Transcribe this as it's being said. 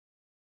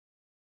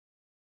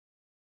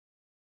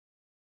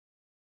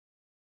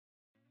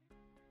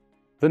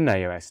The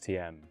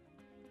NaioSTM,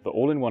 the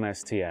all-in-one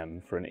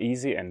STM for an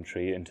easy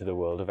entry into the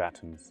world of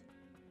atoms.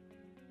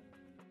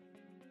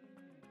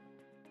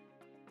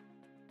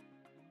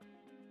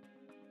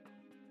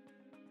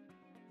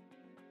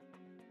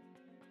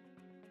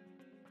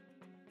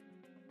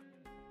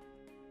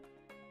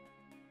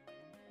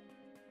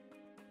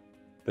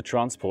 The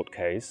transport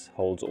case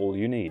holds all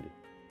you need: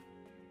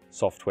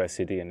 software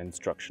CD and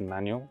instruction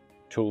manual,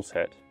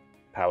 toolset,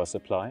 power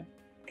supply,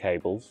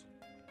 cables,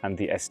 and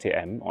the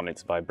STM on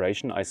its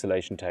vibration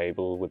isolation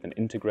table with an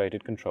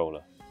integrated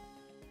controller.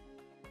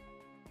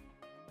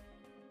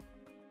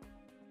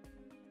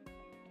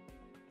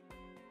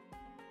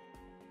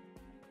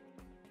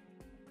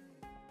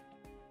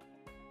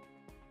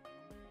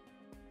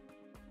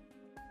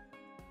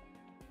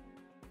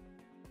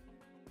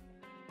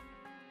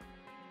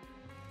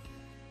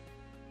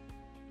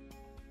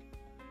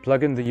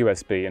 Plug in the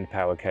USB and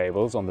power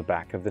cables on the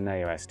back of the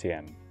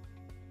NaioSTM.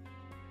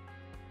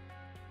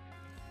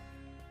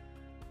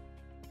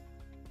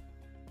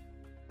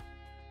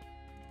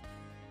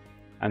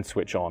 And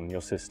switch on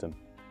your system.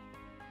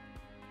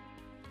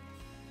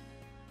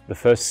 The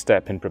first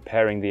step in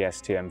preparing the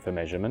STM for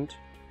measurement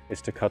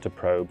is to cut a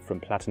probe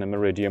from platinum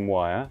iridium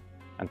wire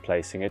and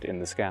placing it in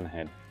the scan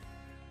head.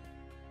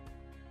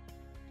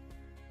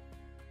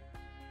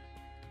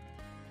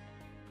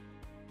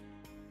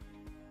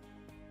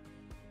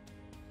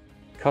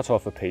 Cut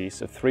off a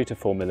piece of 3 to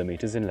 4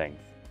 mm in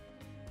length.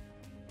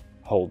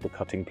 Hold the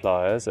cutting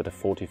pliers at a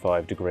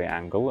 45-degree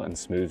angle and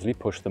smoothly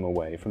push them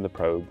away from the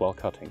probe while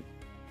cutting.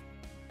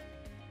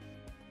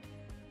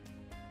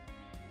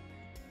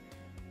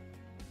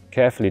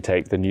 Carefully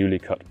take the newly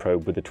cut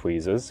probe with the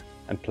tweezers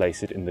and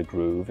place it in the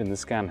groove in the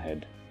scan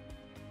head.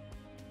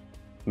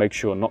 Make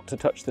sure not to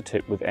touch the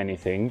tip with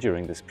anything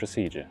during this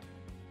procedure.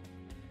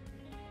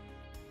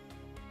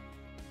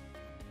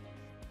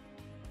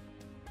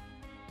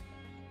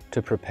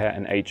 To prepare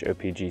an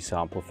HOPG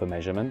sample for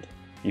measurement,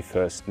 you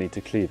first need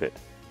to cleave it.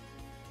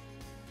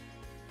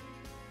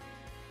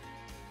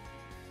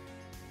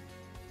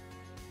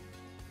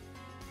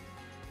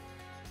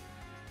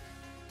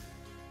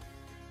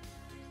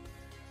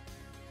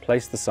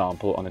 Place the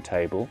sample on a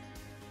table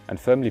and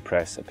firmly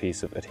press a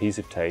piece of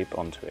adhesive tape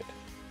onto it.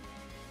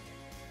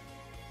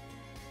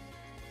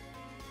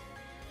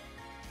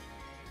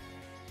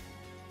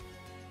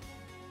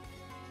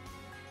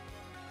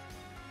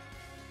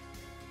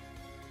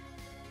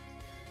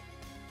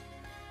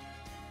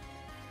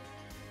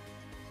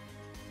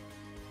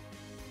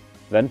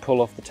 Then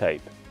pull off the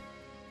tape.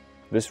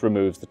 This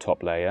removes the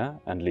top layer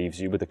and leaves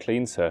you with a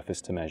clean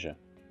surface to measure.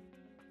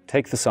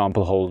 Take the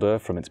sample holder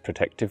from its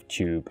protective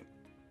tube.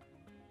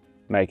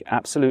 Make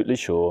absolutely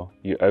sure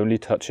you only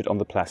touch it on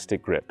the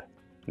plastic grip,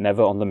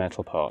 never on the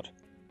metal part.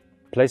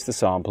 Place the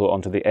sample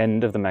onto the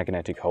end of the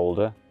magnetic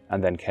holder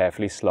and then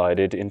carefully slide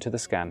it into the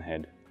scan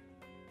head.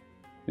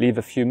 Leave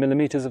a few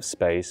millimeters of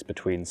space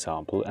between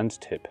sample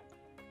and tip.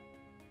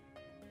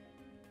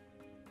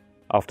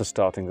 After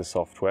starting the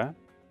software,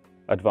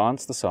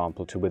 advance the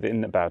sample to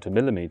within about 1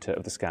 millimeter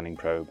of the scanning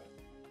probe.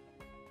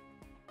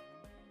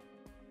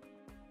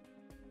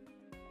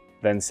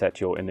 Then set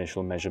your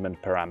initial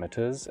measurement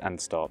parameters and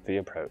start the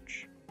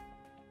approach.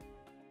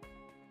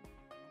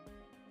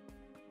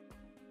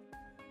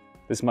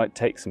 This might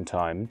take some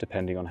time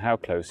depending on how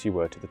close you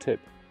were to the tip.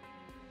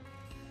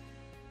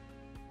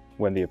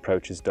 When the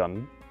approach is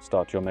done,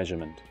 start your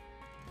measurement.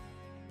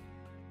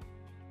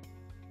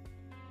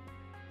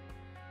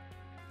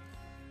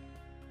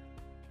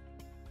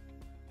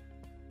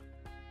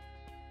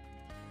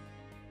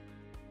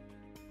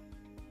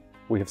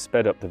 We have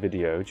sped up the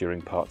video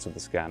during parts of the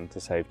scan to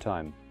save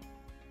time.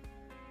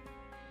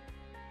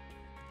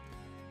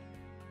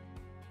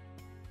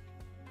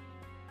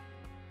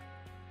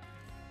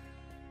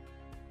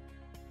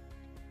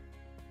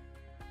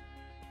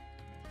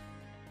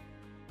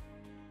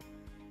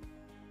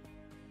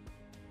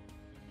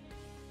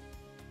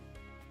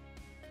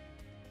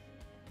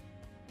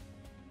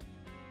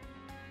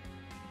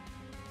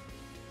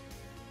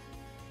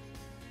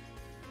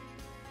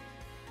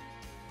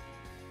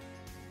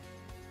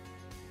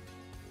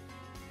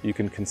 You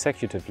can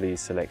consecutively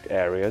select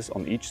areas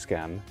on each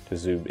scan to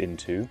zoom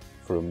into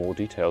for a more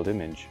detailed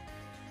image.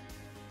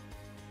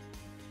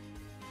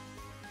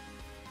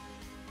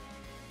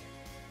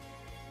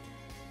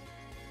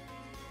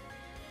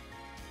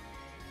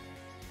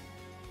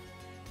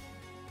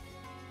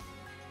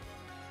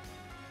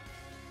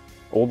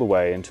 All the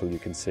way until you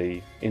can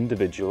see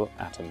individual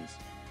atoms.